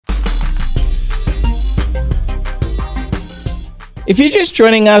If you're just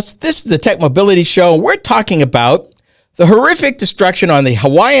joining us, this is the Tech Mobility Show. We're talking about the horrific destruction on the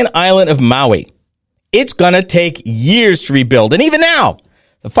Hawaiian island of Maui. It's going to take years to rebuild. And even now,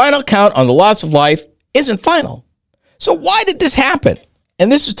 the final count on the loss of life isn't final. So why did this happen?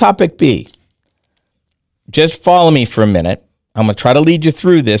 And this is topic B. Just follow me for a minute. I'm going to try to lead you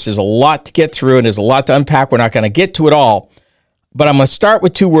through this. There's a lot to get through and there's a lot to unpack. We're not going to get to it all. But I'm going to start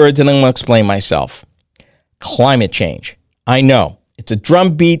with two words and then I'm going to explain myself. Climate change. I know. It's a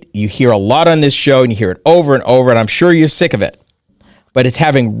drumbeat. You hear a lot on this show and you hear it over and over, and I'm sure you're sick of it. But it's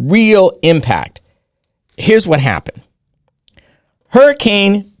having real impact. Here's what happened.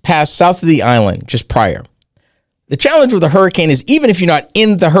 Hurricane passed south of the island just prior. The challenge with a hurricane is even if you're not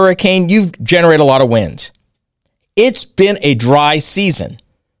in the hurricane, you've generated a lot of winds. It's been a dry season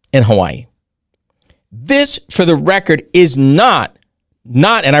in Hawaii. This, for the record, is not, and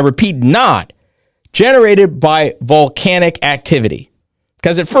I repeat, not generated by volcanic activity.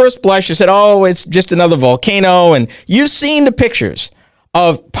 Because at first blush, you said, oh, it's just another volcano. And you've seen the pictures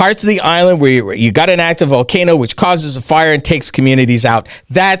of parts of the island where you got an active volcano which causes a fire and takes communities out.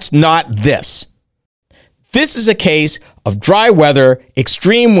 That's not this. This is a case of dry weather,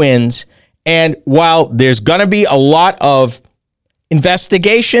 extreme winds, and while there's going to be a lot of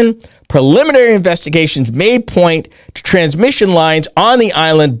investigation, preliminary investigations may point to transmission lines on the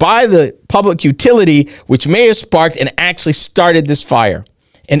island by the public utility, which may have sparked and actually started this fire.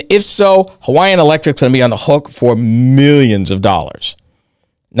 And if so, Hawaiian Electric's going to be on the hook for millions of dollars.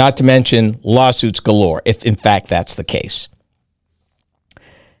 Not to mention lawsuits galore, if in fact that's the case.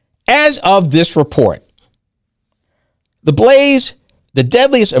 As of this report, the blaze, the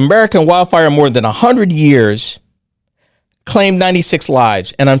deadliest American wildfire in more than 100 years, claimed 96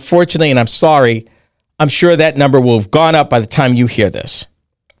 lives. And unfortunately, and I'm sorry, I'm sure that number will have gone up by the time you hear this.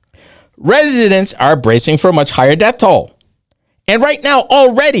 Residents are bracing for a much higher death toll. And right now,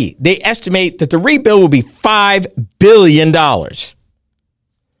 already, they estimate that the rebuild will be $5 billion.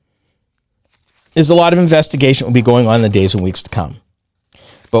 There's a lot of investigation will be going on in the days and weeks to come.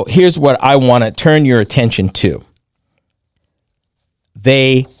 But here's what I want to turn your attention to.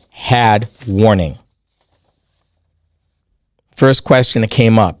 They had warning. First question that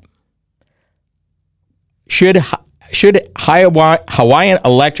came up. Should Hawaiian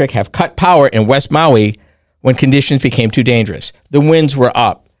Electric have cut power in West Maui when conditions became too dangerous? The winds were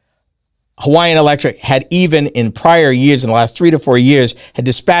up. Hawaiian Electric had even in prior years, in the last 3 to 4 years, had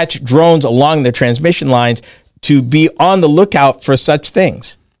dispatched drones along their transmission lines to be on the lookout for such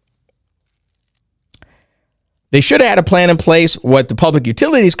things. They should have had a plan in place, what the Public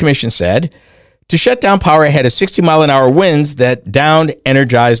Utilities Commission said, to shut down power ahead of 60-mile-an-hour winds that downed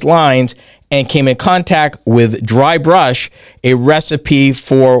energized lines and came in contact with dry brush, a recipe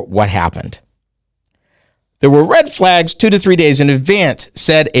for what happened. There were red flags 2 to 3 days in advance,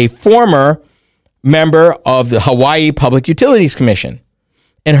 said a former member of the Hawaii Public Utilities Commission.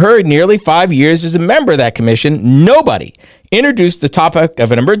 In her nearly 5 years as a member of that commission, nobody introduced the topic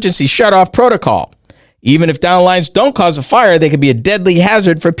of an emergency shutoff protocol. Even if downlines don't cause a fire, they could be a deadly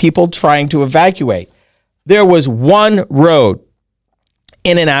hazard for people trying to evacuate. There was one road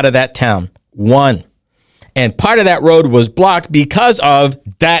in and out of that town. One. And part of that road was blocked because of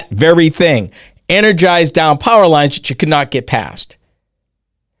that very thing. Energized down power lines that you could not get past.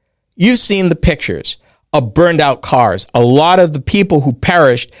 You've seen the pictures of burned out cars. A lot of the people who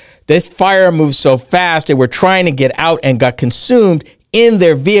perished, this fire moved so fast, they were trying to get out and got consumed in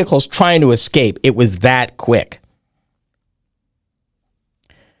their vehicles trying to escape. It was that quick.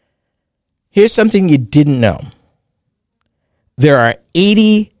 Here's something you didn't know. There are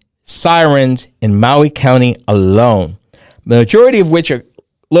 80 sirens in Maui County alone, the majority of which are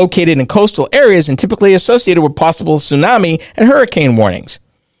located in coastal areas and typically associated with possible tsunami and hurricane warnings.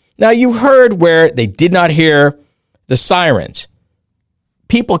 Now, you heard where they did not hear the sirens.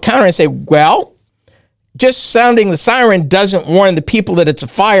 People counter and say, well, just sounding the siren doesn't warn the people that it's a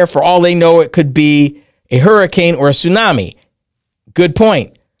fire. For all they know, it could be a hurricane or a tsunami. Good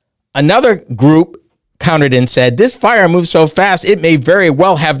point. Another group countered and said, this fire moves so fast, it may very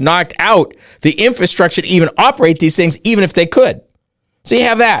well have knocked out the infrastructure to even operate these things, even if they could. So you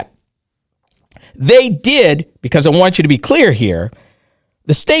have that. They did, because I want you to be clear here,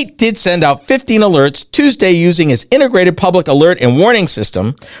 the state did send out 15 alerts Tuesday using its integrated public alert and warning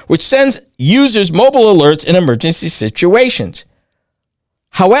system, which sends users mobile alerts in emergency situations.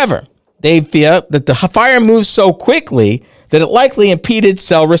 However, they fear that the fire moves so quickly that it likely impeded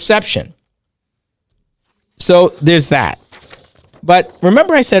cell reception. So there's that. But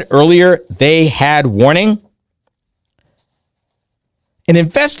remember I said earlier they had warning? An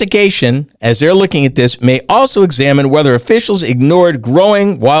investigation, as they're looking at this, may also examine whether officials ignored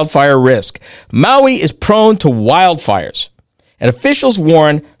growing wildfire risk. Maui is prone to wildfires, and officials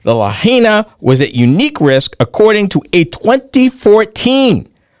warn the Lahaina was at unique risk according to a 2014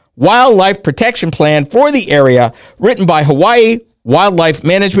 wildlife protection plan for the area written by Hawaii Wildlife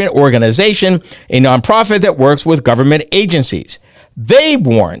Management Organization, a nonprofit that works with government agencies. They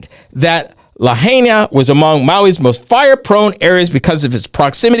warned that Lahaina was among Maui's most fire-prone areas because of its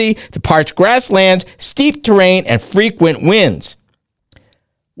proximity to parched grasslands, steep terrain, and frequent winds.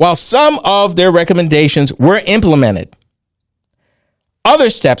 While some of their recommendations were implemented, other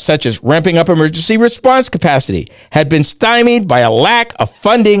steps, such as ramping up emergency response capacity, had been stymied by a lack of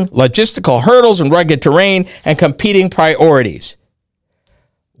funding, logistical hurdles and rugged terrain, and competing priorities.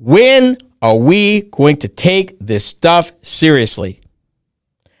 When are we going to take this stuff seriously?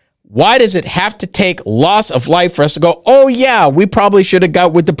 Why does it have to take loss of life for us to go, oh yeah, we probably should have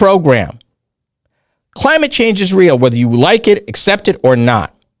got with the program? Climate change is real, whether you like it, accept it, or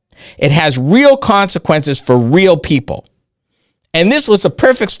not. It has real consequences for real people. And this was a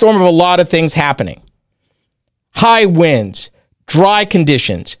perfect storm of a lot of things happening. High winds, dry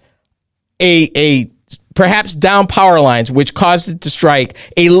conditions, perhaps down power lines, which caused it to strike,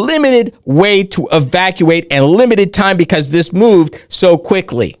 a limited way to evacuate, and limited time because this moved so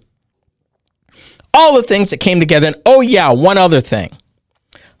quickly. All the things that came together. And oh yeah, one other thing.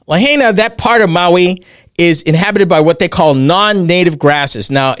 Lahaina, that part of Maui, is inhabited by what they call non-native grasses.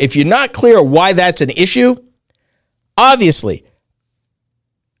 Now, if you're not clear why that's an issue, obviously,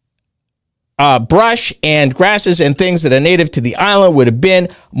 brush and grasses and things that are native to the island would have been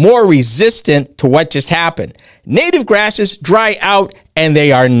more resistant to what just happened. Native grasses dry out, and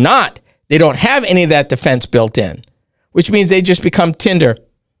they are not. They don't have any of that defense built in, which means they just become tinder,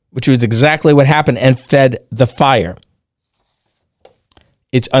 which was exactly what happened and fed the fire.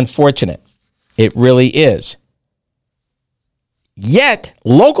 It's unfortunate. It really is. Yet,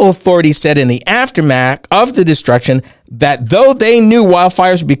 local authorities said in the aftermath of the destruction that though they knew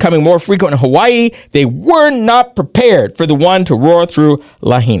wildfires were becoming more frequent in Hawaii, they were not prepared for the one to roar through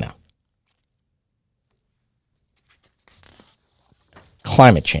Lahaina.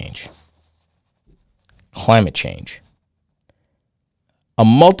 Climate change. Climate change. A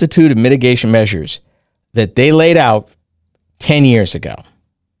multitude of mitigation measures that they laid out 10 years ago.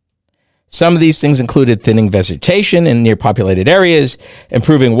 Some of these things included thinning vegetation in near populated areas,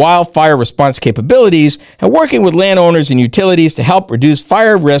 improving wildfire response capabilities, and working with landowners and utilities to help reduce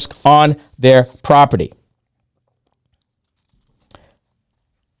fire risk on their property.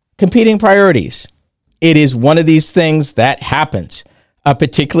 Competing priorities. It is one of these things that happens,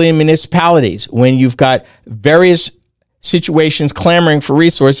 particularly in municipalities, when you've got various situations clamoring for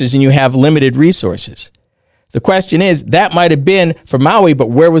resources and you have limited resources. The question is, that might have been for Maui, but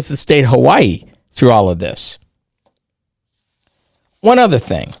where was the state of Hawaii through all of this? One other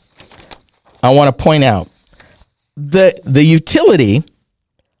thing I want to point out. The utility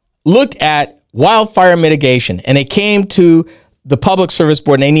looked at wildfire mitigation, and it came to the Public Service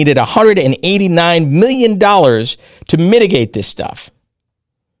Board, and they needed $189 million to mitigate this stuff.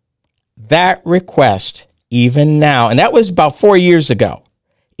 That request, even now, and that was about 4 years ago,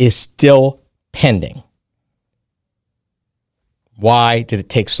 is still pending. Why did it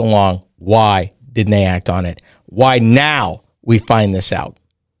take so long? Why didn't they act on it? Why now we find this out?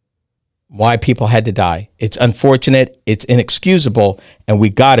 Why people had to die? It's unfortunate, it's inexcusable, and we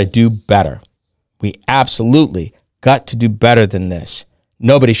got to do better. We absolutely got to do better than this.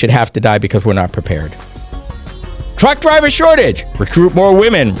 Nobody should have to die because we're not prepared. Truck driver shortage. Recruit more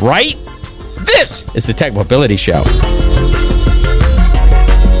women, right? This is the Tech Mobility Show.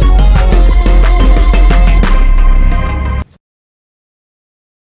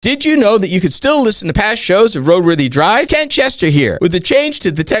 Did you know that you could still listen to past shows of Roadworthy Drive? Ken Chester here. With the change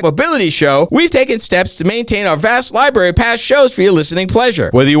to the Tech Mobility Show, we've taken steps to maintain our vast library of past shows for your listening pleasure.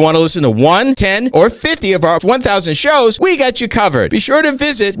 Whether you want to listen to 1, 10, or 50 of our 1,000 shows, we got you covered. Be sure to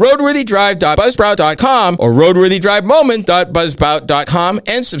visit roadworthydrive.buzzsprout.com or roadworthydrivemoment.buzzsprout.com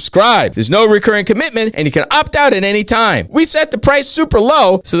and subscribe. There's no recurring commitment, and you can opt out at any time. We set the price super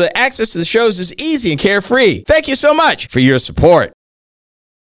low so that access to the shows is easy and carefree. Thank you so much for your support.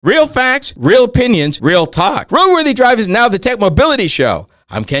 Real facts, real opinions, real talk. Roadworthy Drive is now the Tech Mobility Show.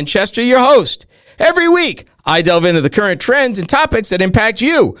 I'm Ken Chester, your host. Every week, I delve into the current trends and topics that impact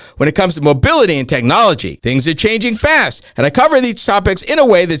you when it comes to mobility and technology. Things are changing fast, and I cover these topics in a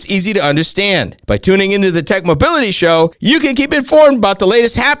way that's easy to understand. By tuning into the Tech Mobility Show, you can keep informed about the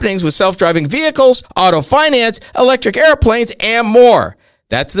latest happenings with self-driving vehicles, auto finance, electric airplanes, and more.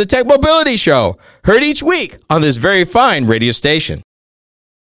 That's the Tech Mobility Show, heard each week on this very fine radio station.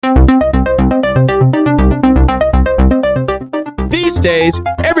 days,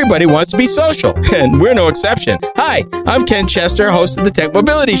 everybody wants to be social, and we're no exception. Hi, I'm Ken Chester, host of the Tech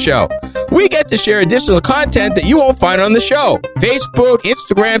Mobility Show. We get to share additional content that you won't find on the show. Facebook,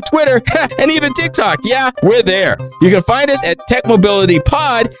 Instagram, Twitter, and even TikTok. Yeah, we're there. You can find us at Tech Mobility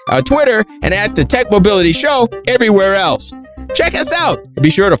Pod on Twitter and at the Tech Mobility Show everywhere else. Check us out and be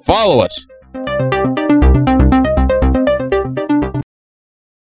sure to follow us.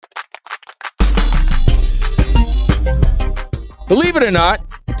 Believe it or not,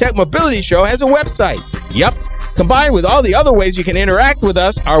 the Tech Mobility Show has a website. Yep. Combined with all the other ways you can interact with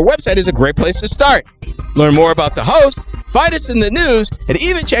us, our website is a great place to start. Learn more about the host, find us in the news, and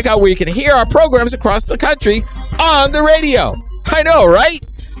even check out where you can hear our programs across the country on the radio. I know, right?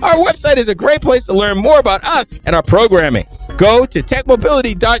 Our website is a great place to learn more about us and our programming. Go to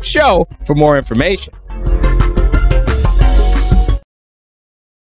techmobility.show for more information.